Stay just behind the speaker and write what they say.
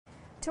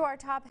To our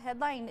top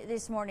headline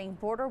this morning,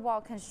 border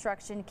wall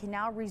construction can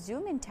now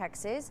resume in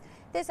Texas.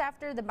 This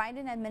after the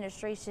Biden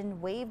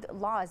administration waived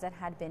laws that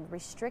had been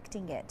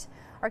restricting it.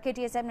 Our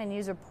KTSM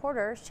News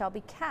reporter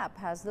Shelby Kapp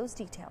has those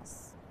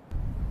details.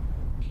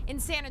 In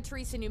Santa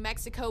Teresa, New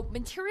Mexico,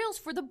 materials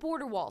for the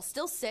border wall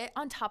still sit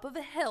on top of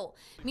a hill.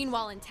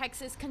 Meanwhile, in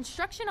Texas,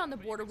 construction on the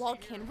border wall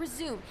can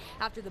resume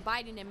after the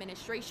Biden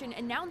administration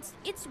announced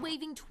it's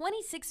waiving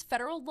 26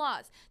 federal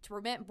laws to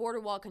prevent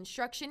border wall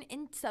construction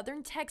in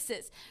southern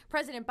Texas.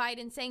 President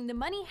Biden saying the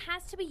money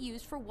has to be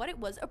used for what it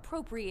was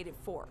appropriated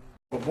for.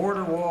 The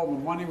border wall, the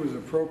money was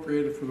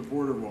appropriated for the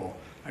border wall.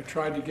 I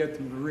tried to get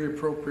them to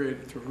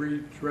reappropriate, to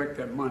redirect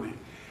that money.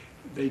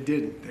 They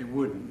didn't, they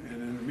wouldn't.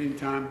 And in the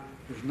meantime,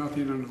 there's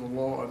nothing under the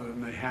law other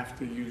than they have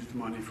to use the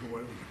money for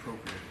what was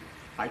appropriated.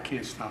 I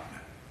can't stop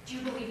that. Do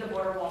you believe the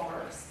border wall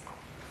works?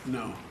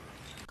 No.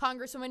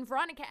 Congresswoman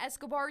Veronica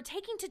Escobar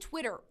taking to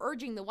Twitter,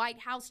 urging the White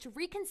House to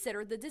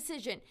reconsider the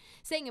decision,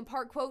 saying in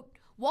part, quote,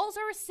 "Walls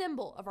are a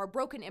symbol of our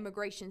broken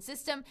immigration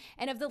system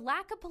and of the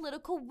lack of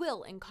political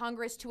will in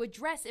Congress to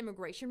address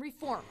immigration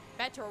reform."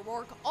 Beto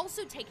O'Rourke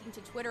also taking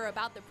to Twitter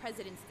about the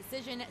president's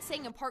decision,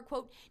 saying in part,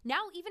 quote,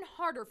 "Now even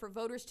harder for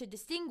voters to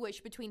distinguish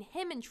between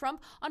him and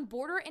Trump on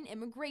border and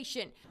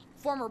immigration."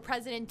 Former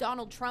President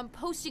Donald Trump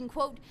posting,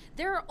 quote,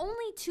 "There are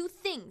only two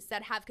things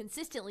that have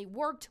consistently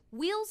worked,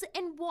 wheels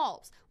and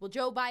walls. Will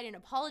Joe Biden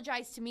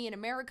apologize to me in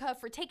America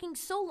for taking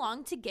so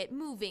long to get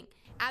moving?"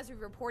 As we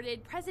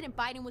reported, President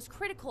Biden was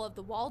critical of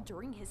the wall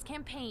during his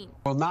campaign.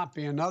 Will not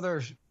be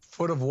another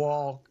foot of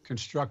wall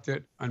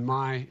constructed on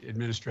my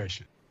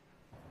administration.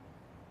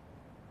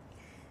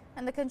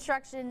 And the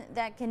construction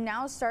that can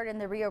now start in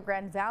the Rio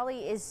Grande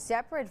Valley is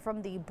separate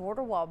from the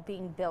border wall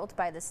being built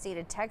by the state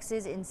of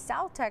Texas in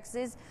South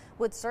Texas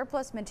with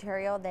surplus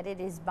material that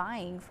it is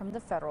buying from the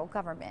federal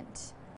government.